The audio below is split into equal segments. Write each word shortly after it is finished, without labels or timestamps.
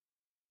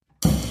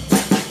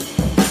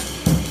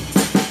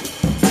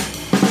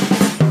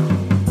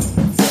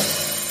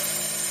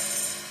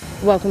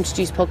Welcome to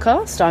Juice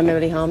Podcast. I'm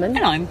Emily Harmon.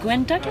 And I'm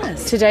Gwen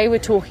Douglas. Today we're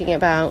talking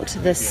about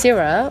the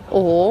Syrah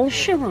or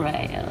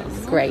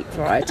Shiraz grape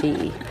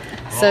variety.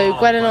 So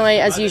Gwen and I,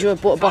 as usual,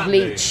 bought a bottle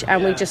each,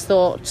 and we just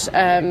thought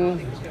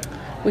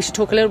we should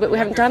talk a little bit. We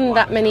haven't done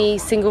that many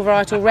single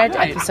varietal red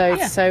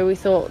episodes, so we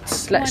thought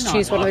let's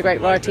choose one of the grape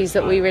varieties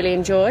that we really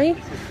enjoy.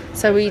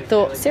 So we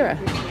thought Syrah.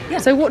 Yeah.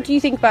 So what do you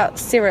think about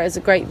Syrah as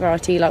a grape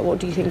variety? Like, what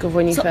do you think of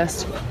when you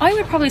first... I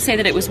would probably say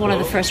that it was one of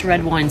the first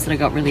red wines that I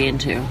got really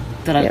into,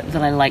 that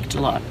I liked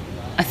a lot.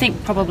 I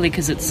think probably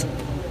because it's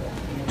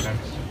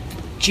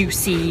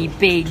juicy,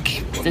 big,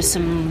 there's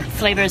some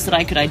flavours that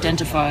I could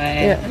identify.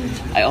 Yeah.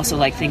 I also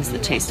like things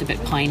that taste a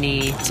bit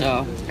piney,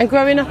 so... And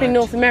growing up in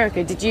North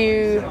America, did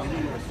you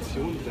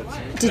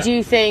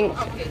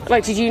think,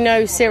 like, did you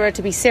know Syrah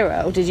to be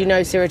Syrah, or did you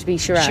know Syrah to be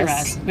Shiraz?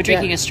 Shiraz. We're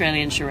drinking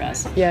Australian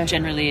Shiraz. Yeah.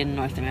 Generally in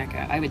North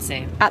America, I would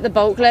say. At the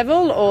bulk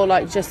level, or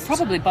like just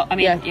probably. I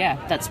mean,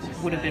 that's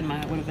would have been my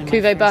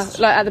Cuvée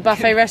like at the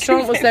buffet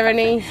restaurant. Was there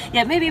any?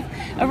 Yeah, maybe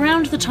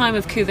around the time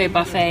of Cuvée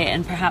Buffet,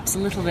 and perhaps a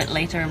little bit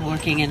later,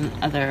 working in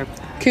other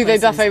Cuvée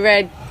places. Buffet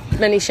red.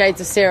 Many shades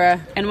of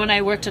Syrah. And when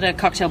I worked at a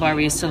cocktail bar,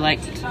 we used to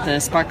like the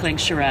sparkling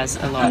Shiraz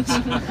a lot.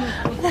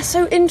 That's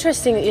so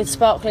interesting that you had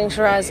sparkling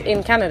Shiraz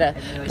in Canada.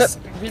 But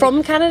really,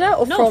 from Canada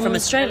or from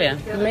Australia?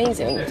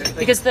 Amazing.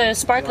 Because the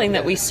sparkling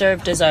that we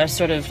served as our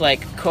sort of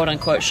like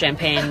quote-unquote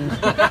champagne,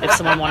 if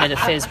someone wanted a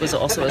fizz, was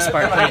also a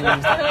sparkling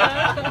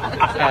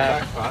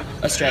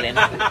Australian.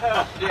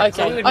 Okay.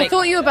 So I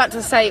thought you were about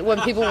to say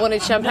when people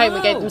wanted champagne,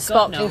 we gave them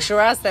sparkling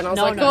Shiraz then. I was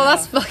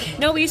that's fucking...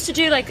 No, we used to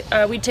do like,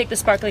 we'd take the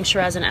sparkling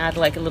Shiraz and add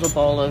like a little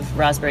bowl of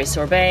raspberry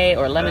sorbet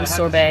or lemon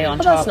sorbet on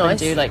top, and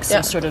do like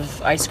some sort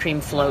of ice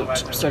cream float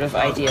sort of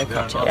idea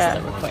cocktails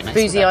that were quite nice.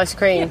 Boozy ice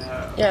cream.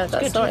 Yeah,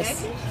 that's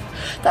nice.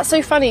 That's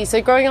so funny.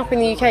 So growing up in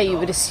the UK, you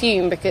would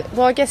assume, because,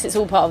 well, I guess it's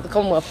all part of the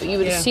Commonwealth, but you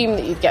would assume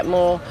that you'd get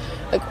more.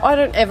 Like, I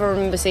don't ever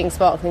remember seeing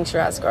sparkling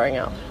Shiraz growing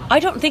up. I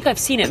don't think I've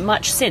seen it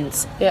much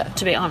since,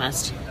 to be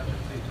honest.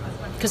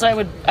 Because I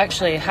would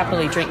actually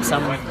happily drink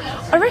some.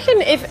 I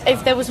reckon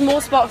if there was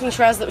more sparkling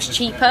Shiraz that was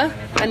cheaper,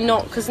 and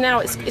not, because now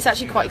it's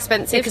actually quite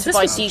expensive to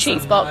buy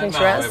decent sparkling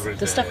Shiraz.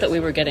 The stuff that we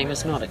were getting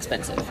was not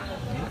expensive.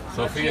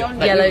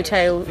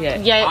 Yellowtail,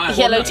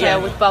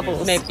 yellowtail with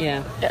bubbles.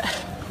 Maybe,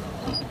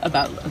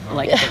 about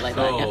like a bit like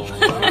that.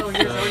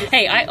 Yeah.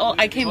 Hey,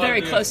 I came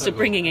very close to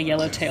bringing a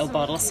yellowtail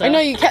bottle. So I know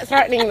you kept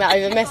threatening that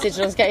over message,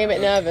 and I was getting a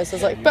bit nervous. I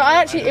was like,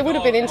 but it would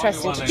have been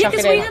interesting to chuck it in.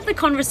 Because we had the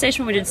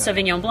conversation when we did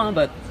Sauvignon Blanc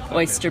about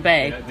Oyster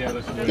Bay.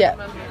 Yeah.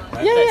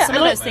 Some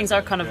of those things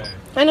are kind of...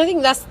 And I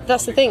think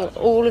that's the thing.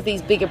 All of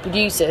these bigger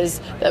producers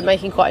that are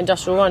making quite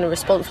industrial wine are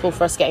responsible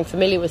for us getting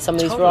familiar with some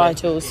of these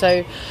varietals.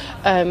 So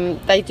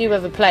they do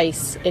have a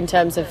place in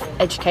terms of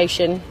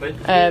education.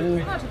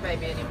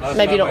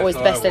 Maybe not always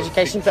the best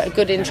education, but a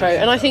good intro.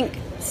 And I think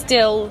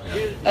still,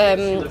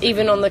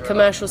 even on the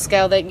commercial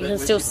scale, that you can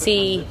still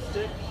see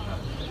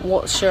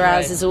what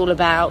Shiraz is all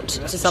about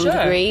to some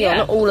degree, or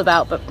not all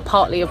about, but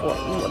partly of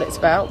what it's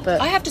about.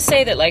 But I have to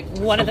say that, like,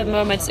 one of the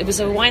moments, it was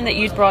a wine that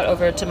you'd brought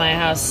over to my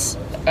house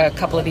a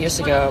couple of years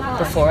ago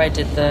before I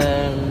did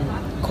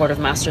the Court of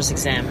Masters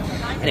exam,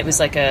 and it was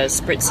like a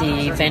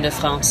spritzy Vin de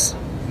France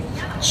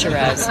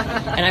Shiraz,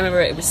 and I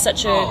remember it was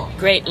such a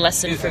great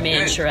lesson for me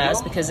in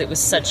Shiraz because it was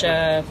such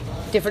a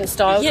different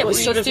style. Yeah, it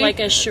was sort of like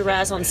a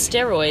Shiraz on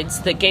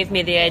steroids that gave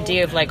me the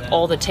idea of like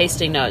all the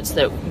tasting notes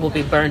that will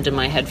be burned in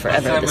my head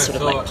forever. This sort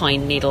of like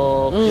pine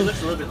needle,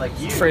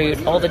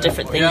 fruit, all the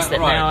different things that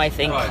now I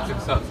think.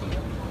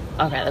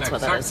 Okay, that's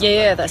what that is.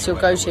 Yeah, that's your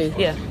go-to.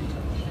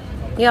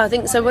 Yeah, I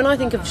think so. When I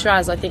think of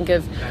Shiraz, I think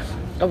of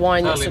a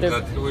wine that's sort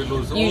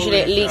of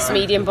usually at least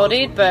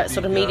medium-bodied, but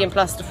sort of medium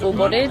plus to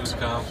full-bodied.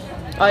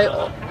 I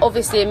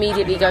obviously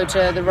immediately go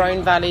to the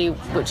Rhone Valley,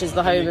 which is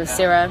the home of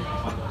Syrah.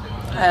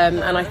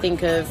 And I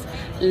think of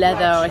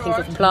leather, I think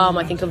of plum,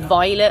 I think of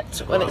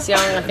violet when it's young,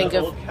 I think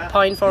of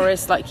pine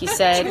forest, like you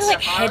said. It's like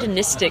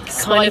hedonistic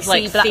kind of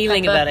like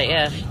feeling pepper. About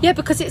it, Yeah,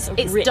 because it's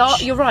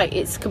dark. You're right.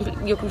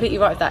 You're completely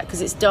right with that, because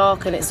it's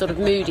dark and it's sort of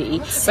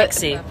moody,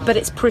 sexy, but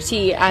it's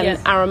pretty and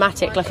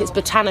aromatic. Like, it's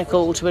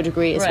botanical to a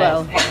degree as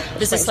well.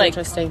 This is like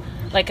interesting.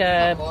 Like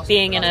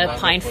being in a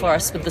pine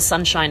forest with the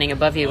sun shining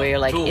above you, where you're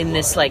like in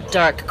this like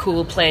dark,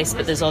 cool place,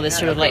 but there's all this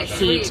sort of like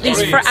heat and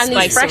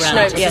these fresh around.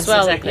 notes as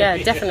well. Exactly. Yeah,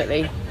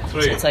 definitely. So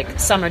it's like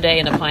summer day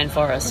in a pine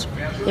forest.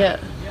 Yeah,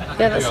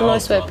 that's a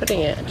nice way of putting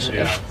it,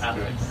 actually.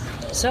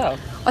 So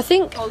I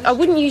think I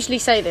wouldn't usually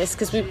say this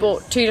because we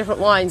bought two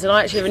different wines, and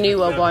I actually have a New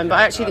World wine, but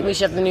I actually think we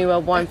should have the New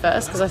World wine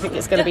first because I think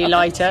it's going to be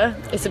lighter.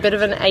 It's a bit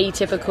of an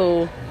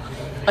atypical.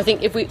 I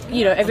think if we,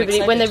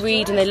 everybody, when they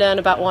read and they learn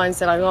about wines,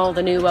 they're like, oh,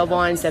 the New World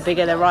wines, they're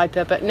bigger, they're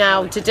riper. But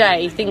now,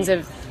 today, things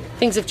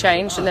have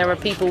changed, and there are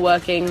people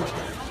working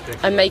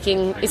and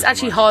making. It's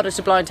actually harder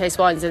to blind taste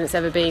wines than it's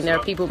ever been. There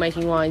are people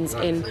making wines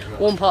in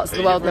warm parts of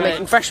the world and they're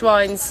making fresh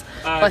wines,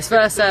 vice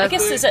versa. I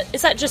guess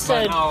is that just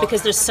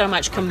because there's so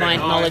much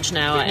combined knowledge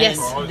now,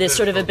 and this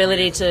sort of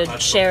ability to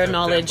share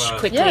knowledge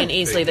quickly and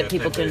easily that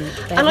people can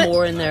have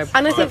more in their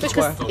and I think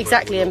repertoire.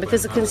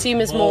 because the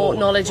consumer's more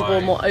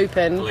knowledgeable, more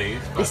open,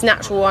 this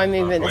natural wine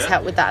movement has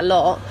helped with that a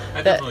lot.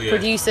 That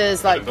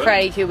producers like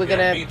Craig, who we're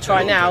going to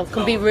try now,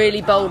 can be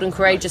really bold and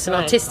courageous and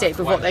artistic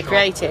with what they're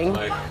creating.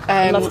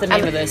 I love the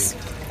name of this.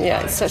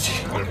 Yeah, it's such.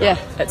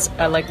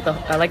 I like the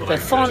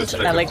font.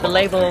 I like the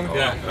label.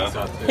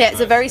 Yeah, it's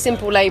a very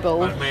simple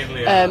label,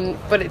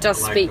 but it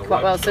does speak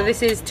quite well. So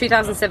this is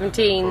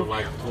 2017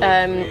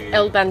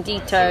 El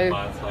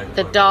Bandito,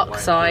 the dark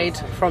side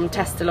from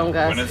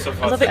Testalonga.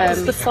 I love it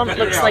because the font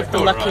looks like the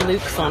Lucky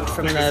Luke font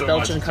from the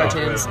Belgian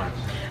cartoons.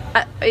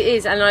 It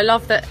is, and I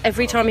love that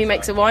every time he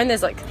makes a wine,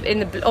 there's like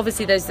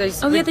obviously there's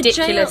those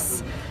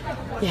ridiculous.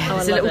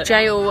 There's a little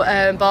jail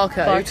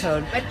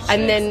barcode,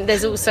 and then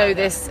there's also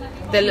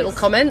the little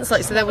comments.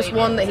 Like, so there was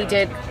one that he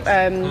did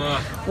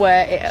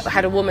where it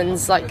had a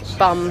woman's like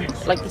bum,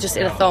 like just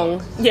in a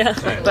thong,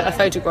 but a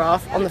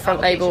photograph on the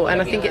front label,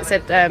 and I think it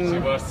said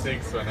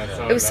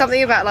it was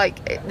something about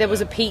like there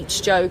was a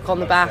peach joke on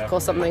the back or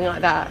something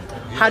like that.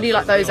 How do you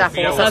like those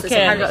apples? How do you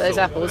like those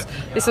apples?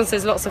 This one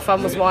says lots of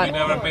fun was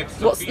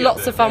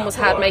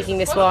had making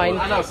this wine.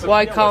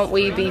 Why can't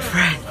we be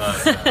friends?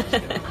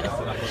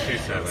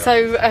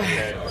 So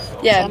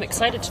So I'm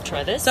excited to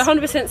try this. So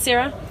 100%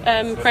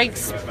 Syrah.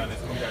 Craig's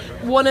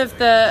one of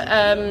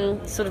the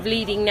sort of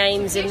leading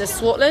names in the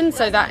Swartland,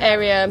 so that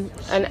area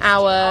an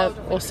hour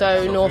or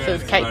so north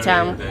of Cape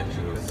Town,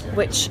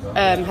 which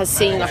has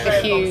seen like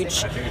a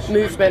huge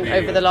movement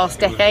over the last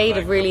decade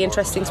of really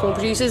interesting small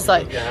producers.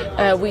 Like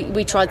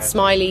we tried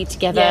Smiley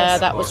together.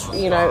 That was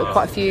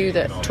quite a few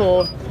that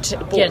bought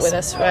with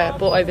us,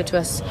 brought over to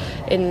us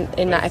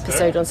in that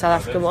episode on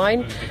South African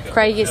wine.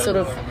 Craig is sort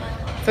of,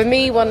 for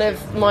me, one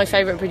of my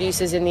favourite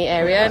producers in the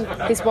area.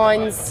 His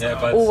wines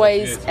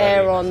always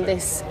err on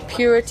this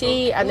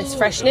purity and this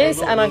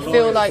freshness, and I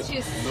feel like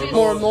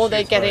more and more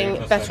they're getting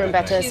better and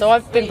better. So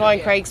I've been buying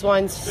Craig's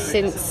wines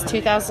since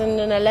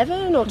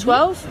 2011 or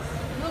 12.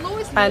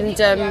 And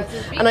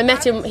I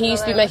met him. He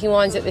used to be making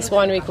wines at this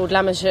winery called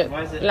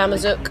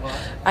Lamazuk,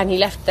 and he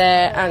left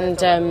there and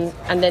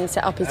then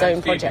set up his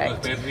own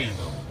project.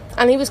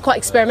 And he was quite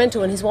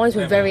experimental, and his wines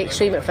were very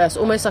extreme at first,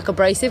 almost like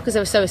abrasive because they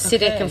were so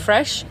acidic and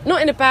fresh.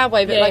 Not in a bad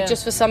way, but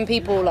just for some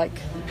people, like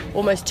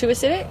almost too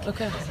acidic.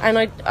 And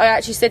I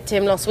actually said to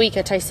him last week,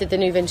 I tasted the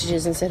new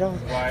vintages and said,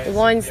 the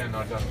wines,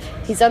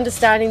 he's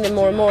understanding them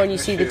more and more, and you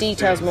see the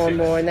details more and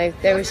more, and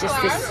there was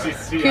just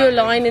this pure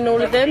line in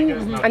all of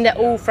them, and they're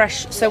all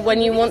fresh. So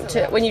when you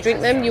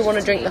drink them, you want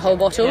to drink the whole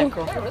bottle.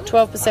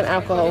 12%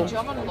 alcohol.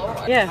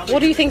 Yeah, what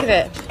do you think of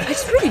it?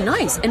 It's really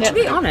nice, and to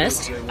be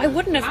honest, I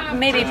wouldn't have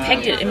maybe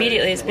pegged it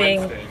immediately as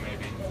being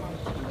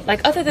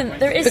like, other than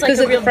there is because like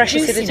a of real the fresh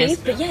juiciness,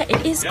 acidity, but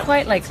it is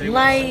quite like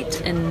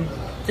light, and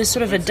there's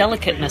sort of a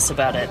delicateness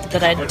about it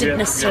that I didn't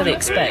necessarily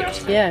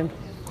expect. Yeah.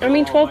 I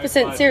mean, 12%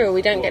 Syrah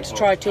we don't get to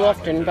try too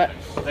often, but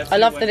I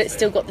love that it's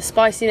still got the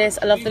spiciness.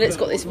 I love that it's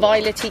got this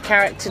violet-y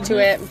character to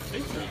it.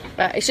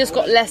 It's just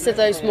got less of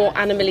those more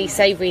animally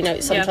savoury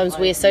notes. Sometimes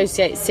we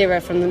associate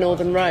Syrah from the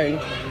Northern Rhone.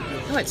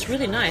 Oh, it's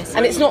really nice.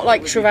 And it's not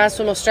like Shiraz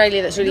from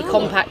Australia that's really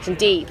compact and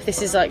deep.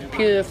 This is like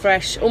pure,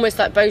 fresh, almost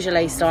like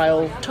Beaujolais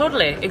style.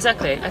 Totally,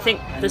 exactly. I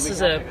think this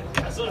is a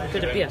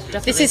bit of, definitely.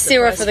 This is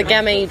Syrah for the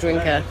Gamay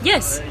drinker.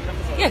 Yes.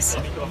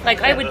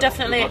 Like, I would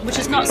definitely, which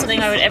is not something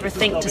I would ever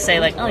think to say,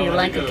 like, oh, you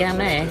like a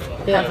Gamay,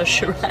 have a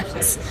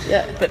Shiraz.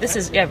 Yeah. But this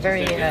is,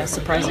 very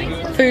surprising.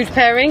 Food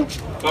pairing?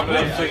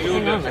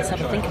 Hang on, let's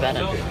have a think about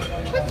it.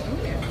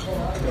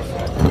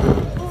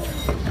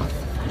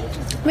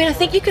 I mean, I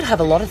think you could have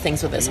a lot of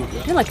things with this.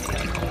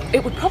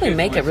 It would probably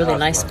make a really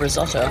nice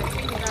risotto.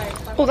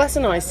 Oh, that's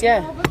nice,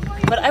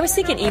 But I was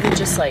thinking even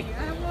just like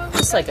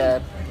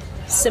a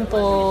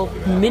simple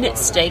minute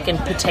steak and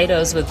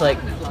potatoes with like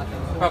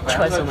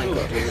choice. Oh my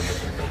god.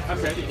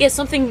 Yeah,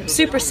 something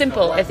super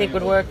simple I think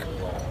would work.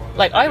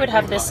 Like, I would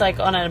have this like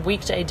on a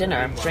weekday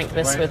dinner. Drink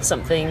this with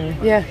something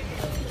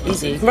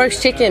easy.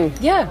 Roast chicken.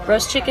 Yeah,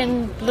 roast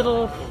chicken,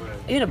 little,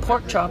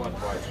 pork chop.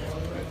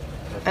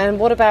 And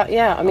what about,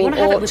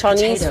 or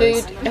Chinese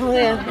potatoes. food? Oh,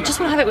 yeah. I just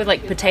want to have it with,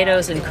 like,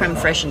 potatoes and creme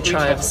fraiche and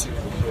chives.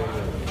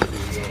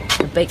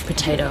 A baked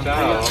potato.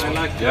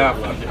 Thank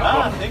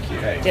you.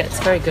 Yeah, it's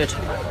very good.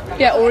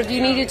 Yeah, or if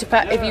you needed to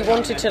if you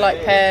wanted to,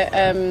 like, pair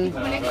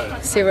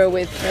Syrah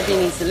with, maybe he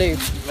needs the lube.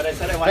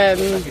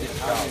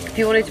 If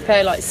you wanted to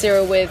pair, like,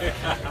 Syrah with,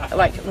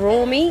 like,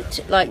 raw meat,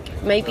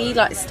 like, maybe,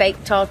 like,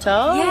 steak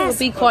tartare would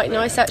be quite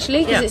nice,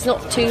 actually, because it's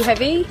not too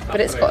heavy,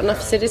 but it's got enough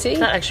acidity.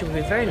 That actually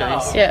would be very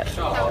nice. Yeah.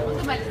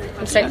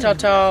 Steak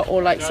tartare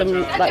or, like, some,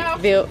 like,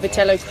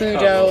 vitello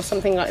crudo or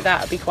something like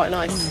that would be quite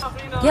nice.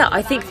 Yeah,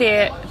 I think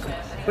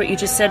what you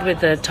just said with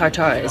the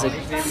tartare is a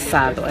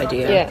fab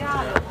idea.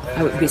 Yeah.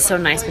 It would be so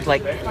nice with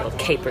like little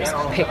capers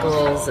and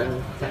pickles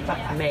and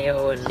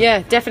mayo and...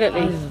 Yeah,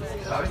 definitely.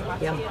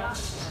 Yum.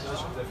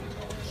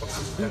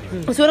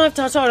 So when I've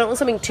tartar, I don't want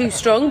something too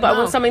strong, but I No.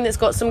 want something that's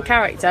got some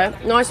character,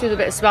 nice with a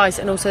bit of spice,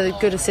 and also the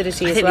good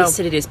acidity I as think well. the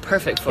acidity is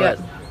perfect for Yeah. it.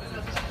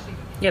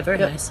 Yeah, very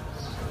nice.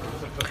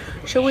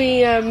 Shall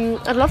we?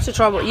 I'd love to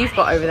try what you've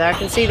got over there. I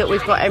can see that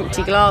we've got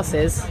empty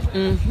glasses,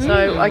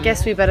 so I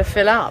guess we better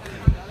fill up.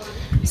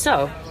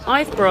 So,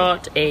 I've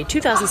brought a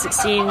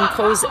 2016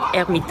 Gros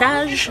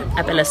Hermitage,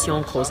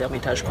 appellation Gros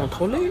Hermitage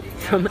Contrôlé,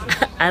 from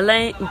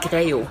Alain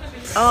Greillot.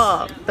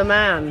 Ah, the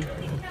man,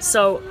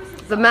 So,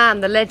 the man,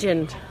 the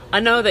legend.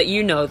 I know that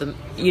you know of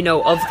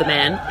the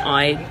man.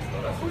 I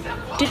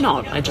did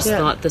not. I just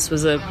thought this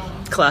was a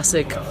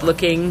classic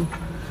looking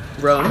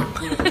Rhone.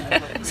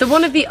 So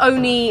one of the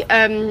only,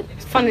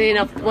 funnily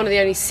enough, one of the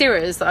only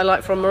Syrahs that I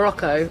like from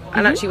Morocco,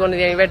 and actually one of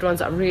the only red ones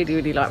that I really,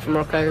 really like from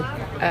Morocco,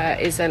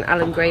 is an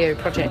Alain Greillot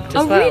project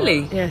as well.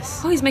 Really?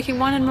 Yes. Oh, he's making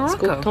wine in It's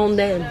Morocco. called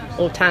Tandem,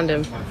 or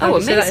Tandem. Oh, How do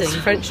you say that? amazing.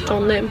 It's French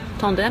Tandem.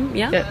 Tandem,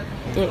 yeah? Yeah.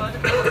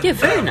 Yeah,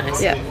 very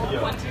nice. Yeah.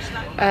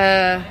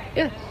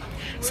 Yeah.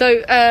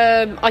 So,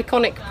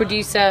 iconic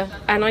producer,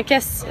 and I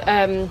guess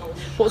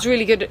what's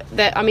really good,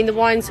 that I mean, the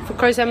wines for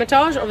Gros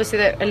Hermitage, obviously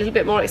they're a little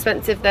bit more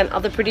expensive than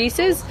other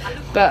producers,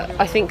 but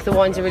I think the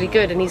wines are really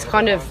good, and he's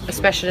kind of a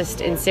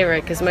specialist in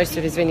Syrah, because most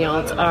of his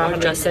vineyards are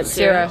 100%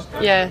 Syrah.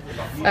 Yeah.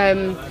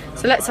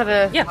 So let's have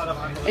a,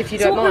 if you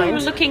So don't what we were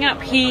mind. looking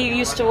up, he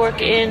used to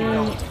work in,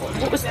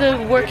 what was the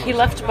work he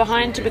left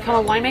behind to become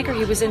a winemaker?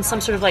 He was in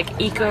some sort of like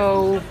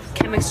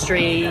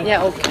eco-chemistry,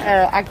 Yeah, or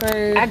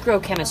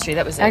agrochemistry,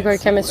 that was it.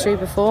 agrochemistry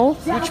before.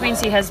 Which means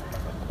he has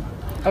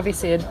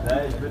obviously an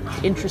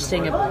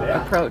interesting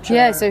approach.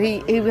 Yeah, so he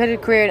had a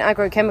career in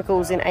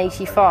agrochemicals in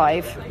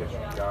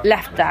 85,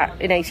 left that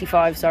in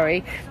 85,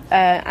 sorry,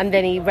 and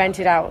then he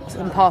rented out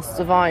some parcels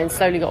of vine,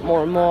 slowly got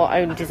more and more,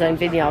 owned his own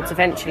vineyards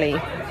eventually.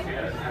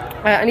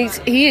 And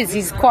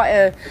he's quite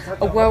a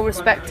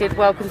well-respected,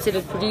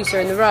 well-considered producer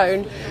in the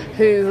Rhone,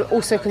 who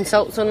also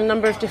consults on a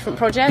number of different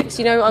projects.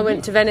 You know, I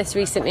went to Venice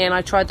recently and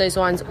I tried those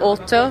wines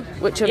Orto,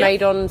 which are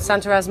made on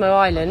Sant'Erasmo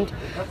Island.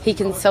 He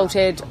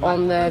consulted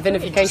on the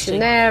vinification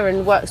there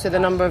and works with a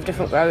number of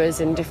different growers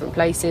in different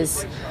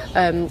places.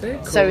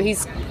 So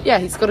he's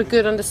got a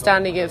good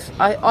understanding of,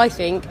 I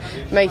think,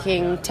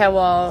 making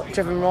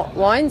terroir-driven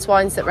wines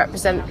that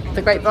represent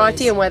the grape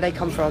variety and where they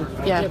come from.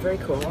 Yeah, very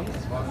cool.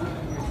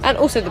 And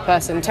also the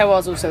person.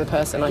 Terroir's also the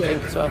person, I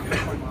think, as well.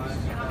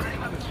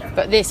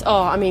 But this,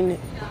 I mean,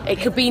 it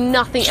could be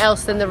nothing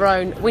else than the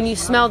Rhone. When you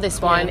smell this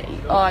wine,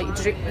 you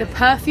drink the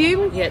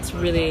perfume. Yeah, it's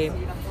really...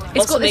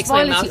 It's got this makes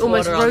my violety, mouth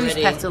almost water rose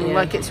already. petal. Yeah.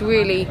 Like it's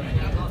really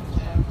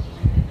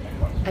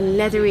a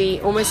leathery,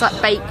 almost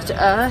like baked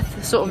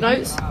earth sort of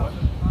notes.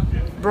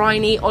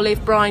 Briny,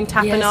 olive brine,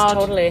 tapenade. Yes,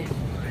 totally.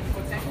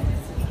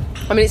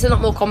 I mean, it's a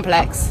lot more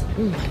complex.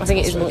 I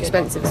think it is more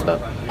expensive as well.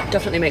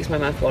 Definitely makes my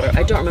mouth water.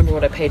 I don't remember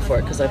what I paid for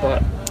it because I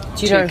bought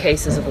Do you two know?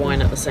 cases of wine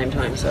at the same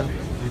time, so...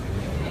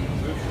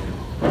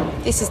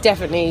 This is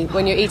definitely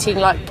when you're eating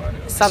like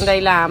Sunday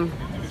lamb,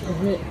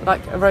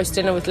 like a roast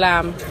dinner with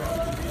lamb,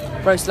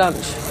 roast lunch,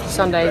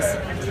 Sundays.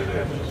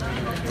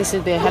 This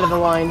would be a hell of a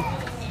wine.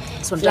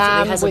 This one definitely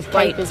Lamb has with a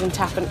bite. capers and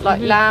tapen,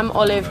 like lamb,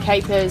 olive,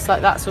 capers,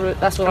 like that sort of.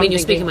 That's what I mean, I'm you're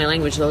thinking. speaking my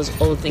language, those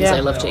are all the things Yeah. I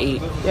love to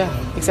eat, Yeah,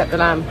 except the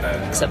lamb.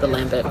 except the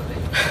lamb bit.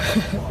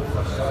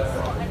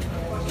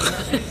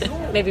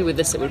 Maybe with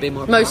this it would be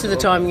more Most of the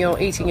palatable. time, you're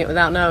eating it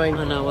without knowing.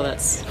 Oh no, well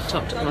that's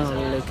top to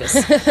Lucas.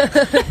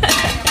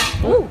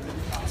 Ooh,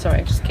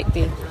 sorry, I just kicked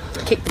the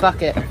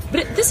bucket.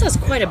 But this has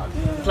quite a,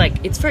 like,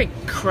 it's very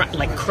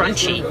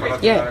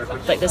crunchy. Yeah.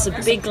 Like there's a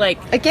big like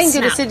Again, good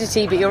snap.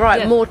 acidity, but you're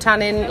right, Yeah. more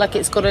tannin. Like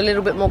it's got a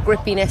little bit more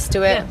grippiness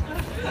to it. Yeah.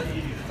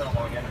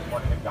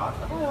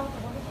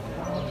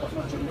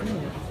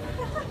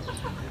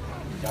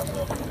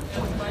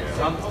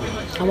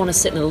 I want to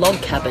sit in a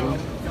log cabin.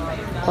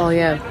 Oh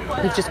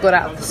yeah, you've just got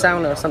out of the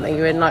sauna or something.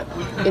 You're in like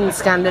in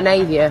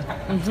Scandinavia,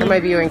 or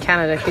maybe you're in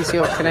Canada because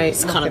you're Canadian.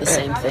 It's kind of the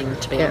same thing,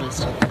 to be Yeah.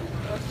 honest.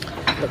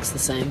 Looks the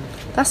same.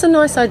 That's a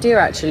nice idea,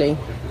 actually.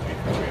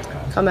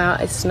 Come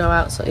out, it's snow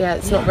out. So yeah,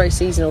 it's not very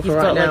seasonal for You've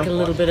right got now. like a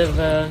little bit of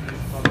a...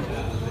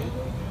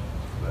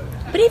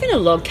 But even a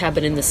log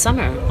cabin in the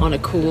summer on a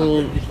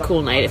cool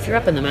night, if you're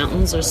up in the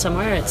mountains or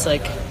somewhere, it's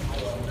like...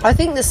 I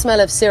think the smell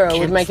of Syrah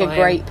would make a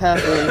Campfire. great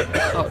perfume.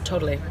 Oh,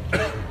 totally.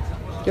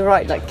 You're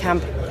right, like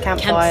campfire,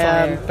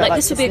 Campfire. but Like, like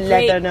this would this be a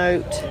leather great-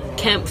 note.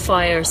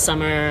 Campfire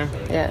summer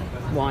Yeah.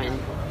 wine.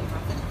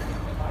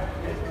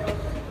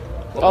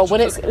 Oh,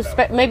 when it's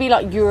maybe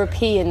like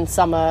European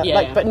summer, Yeah.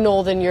 like but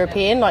Northern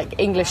European, like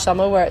English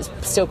summer, where it's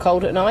still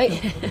cold at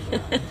night,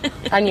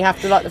 and you have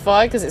to light the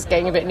fire because it's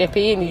getting a bit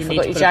nippy, and you You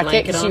forgot need your to put a jacket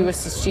blanket because you on. were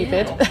so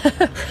stupid.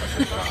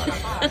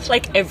 That's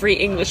like every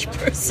English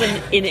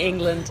person in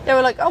England. They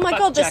were like, "Oh my Fuck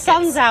god, the jackets.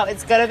 sun's out.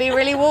 It's gonna be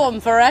really warm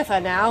forever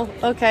now."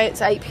 Okay,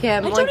 it's 8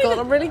 p.m. Oh my don't god, even-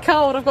 I'm really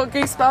cold. I've got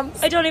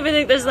goosebumps. I don't even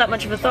think there's that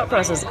much of a thought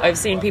process. I've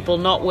seen people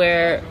not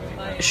wear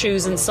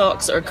shoes and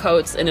socks or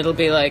coats, and it'll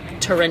be like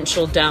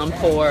torrential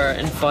downpour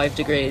and 5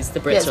 degrees. The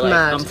Brits Yeah, it's are like,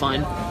 mad. I'm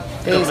fine.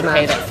 It Don't is want to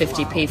pay mad. that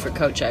 50p for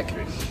coat check.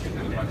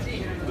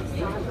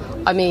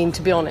 I mean,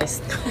 to be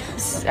honest,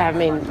 I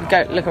mean,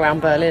 go look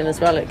around Berlin as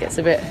well. It gets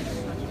a bit.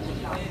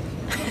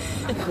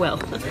 Well,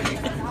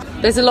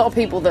 There's a lot of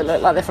people that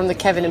look like they're from the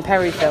Kevin and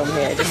Perry film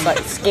here, just like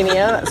skinnier,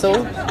 that's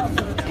all.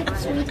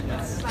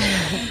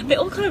 they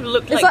all kind of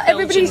look It's like Belgian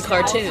everybody's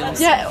cartoons.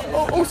 Yeah,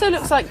 also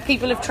looks like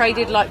people have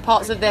traded like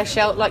parts of their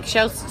shell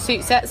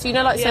suit sets. You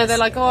know, like so Yes. they're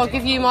like, oh, I'll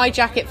give you my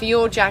jacket for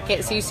your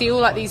jacket. So you see all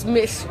like these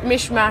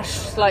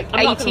mishmash like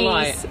I'm not gonna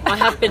lie, 80s. I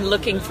have been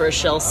looking for a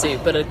shell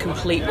suit, but a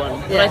complete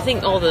one. But Yeah. I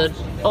think all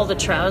the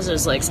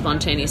trousers like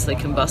spontaneously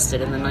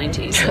combusted in the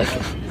 90s.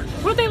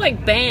 Like, were they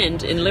like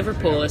banned in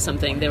Liverpool or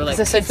something? They were like,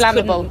 They're so kids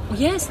flammable.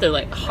 couldn't- Yes, they're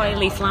like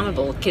highly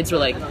flammable. Kids were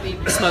like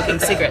smoking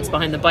cigarettes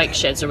behind the bike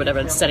sheds or whatever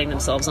and setting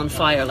themselves on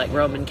fire like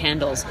Roman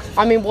candles.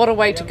 I mean, what a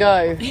way to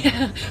go.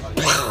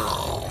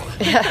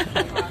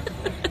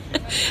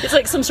 It's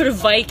like some sort of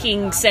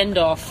Viking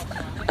send-off.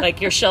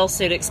 Like your shell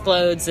suit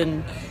explodes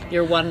and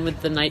you're one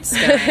with the night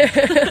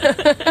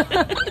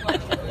sky.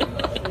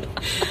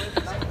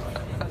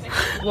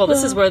 Well,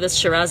 this is where this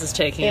Shiraz is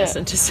taking us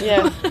into.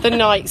 Yeah, the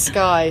night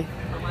sky.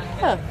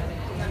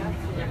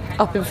 Yeah.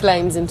 Up in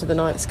flames into the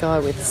night sky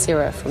with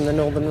Syrah from the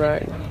Northern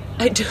Rhone.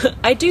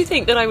 I do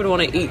think that I would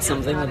want to eat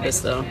something with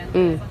this, though.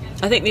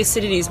 I think the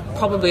acidity is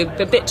probably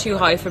a bit too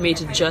high for me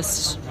to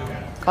just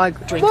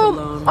drink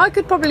alone. I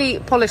could probably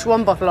polish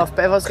one bottle off,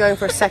 but if I was going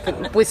for a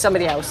second with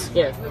somebody else.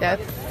 Yeah.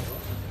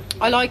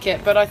 I like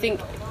it, but I think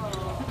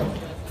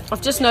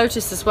I've just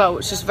noticed as well,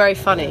 which is very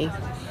funny.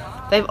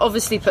 They've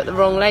obviously put the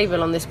wrong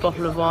label on this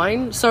bottle of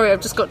wine. Sorry, I've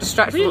just got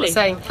distracted from what Really? it's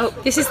saying. Oh.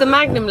 This is the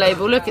Magnum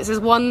label. Look, it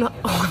says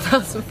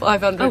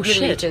 1,500 Oh,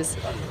 shit. millilitres.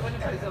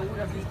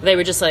 They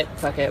were just like,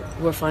 fuck it,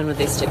 we're fine with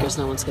these stickers,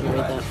 no one's going to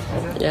read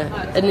that.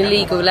 Yeah, an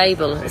illegal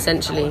label,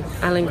 essentially.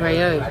 Alain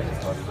Grayot.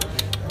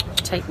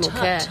 Take more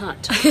care.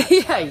 Tut.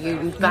 Yeah,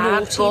 you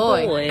bad Naughty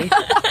boy.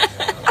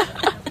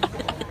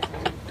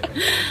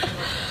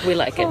 We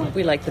like it.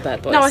 We like the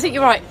bad boys. No, I think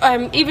you're right.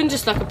 Even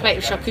just like a plate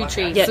of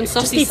charcuterie, Yeah, some just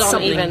saucy need son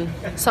something.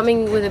 even.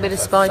 Something with a bit of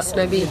spice,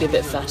 maybe. Maybe a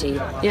bit fatty.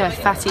 Yeah,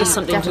 fatty. Just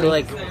something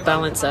definitely. to like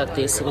balance out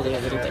the acidity a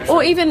little bit.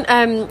 Or even,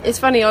 it's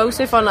funny, I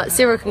also find like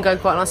Syrah can go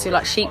quite nicely with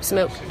like sheep's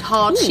milk,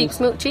 hard sheep's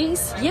milk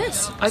cheese.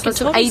 Yes, I So can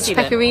some totally aged see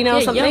that. pecorino or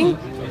Yeah, something. yum.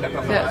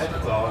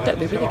 Yeah, That'd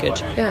be really good.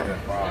 yeah.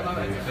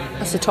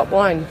 That's the top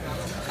wine.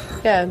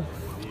 Yeah,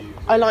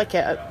 I like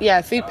it.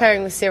 Yeah, food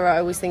pairing with Syrah, I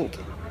always think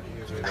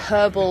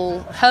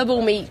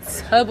herbal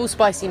meats, herbal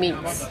spicy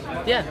meats.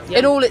 Yeah.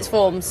 In all its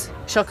forms,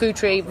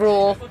 charcuterie,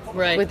 raw,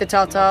 Right. with the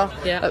tartare,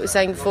 Yeah. like we were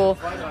saying before,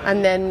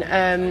 and then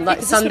like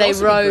this would Sunday also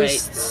be great.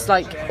 roasts,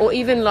 like, or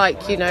even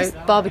like, you know,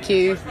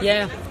 barbecue.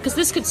 Yeah, because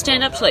this could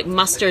stand up to like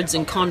mustards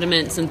and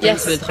condiments and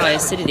things Yes. with high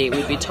acidity. It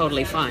would be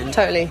totally fine.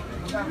 Totally.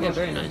 Yeah,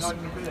 very nice.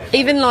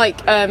 Even like,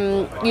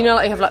 you know,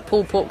 like you have like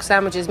pulled pork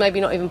sandwiches, maybe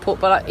not even pork,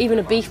 but like even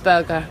a beef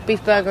burger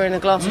in a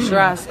glass of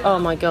Shiraz. Oh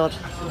my god.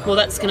 Well,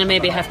 that's going to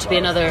maybe have to be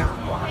another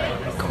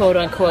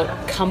quote-unquote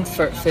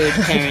comfort food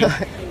pairing.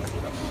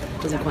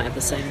 Doesn't quite have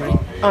the same ring.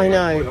 I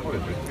know.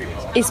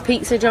 Is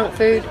pizza junk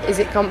food? Is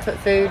it comfort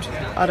food?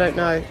 I don't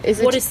know.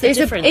 What is the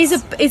difference?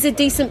 Is a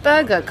decent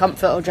burger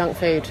comfort or junk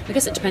food? I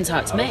guess it depends how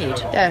it's made.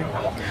 Yeah.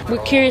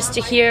 We're curious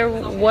to hear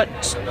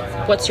what's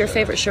your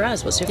favourite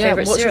Shiraz? What's your Yeah,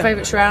 favourite what's your syrup?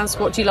 favourite Shiraz?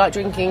 What do you like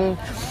drinking?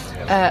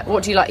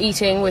 What do you like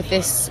eating with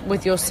your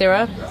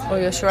Syrah or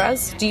your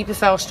Shiraz? Do you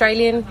prefer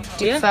Australian?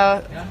 Do you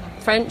prefer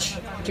French?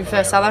 Do you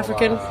prefer South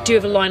African? Do you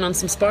have a line on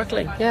some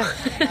sparkling? Yeah.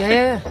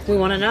 Yeah. We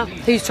want to know.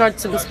 Who's tried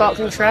some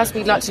sparkling Shiraz?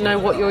 We'd like to know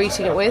what you're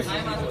eating it with.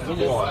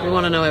 We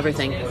want to know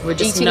everything. We're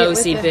just Eating it with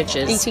nosy it.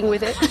 bitches. Eating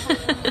with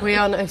it. We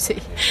are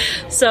nosy.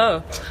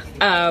 So,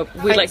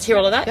 we'd like to hear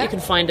all of that. Yeah. You can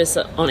find us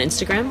on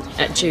Instagram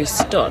at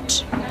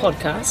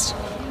juice.podcast.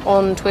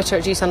 On Twitter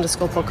at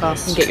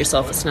juice_podcast. And get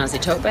yourself a snazzy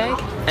tote bag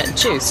at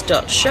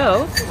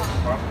juice.show.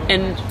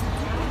 And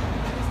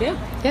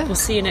yeah, we'll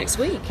see you next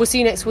week. We'll see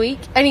you next week.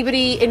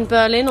 Anybody in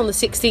Berlin on the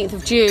 16th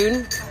of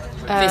June?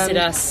 Visit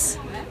us.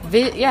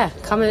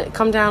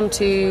 Come down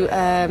to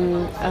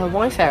a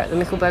wine fair at the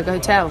Michelberger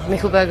Hotel.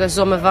 Michelberger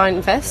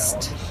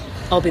Sommerweinfest.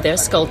 I'll be there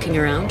skulking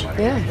around.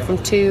 Yeah, from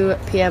 2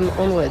 p.m.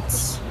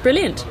 onwards.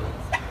 Brilliant.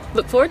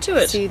 Look forward to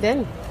it. See you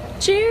then.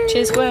 Cheers.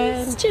 Cheers,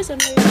 Gwen. Cheers,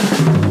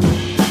 Emily.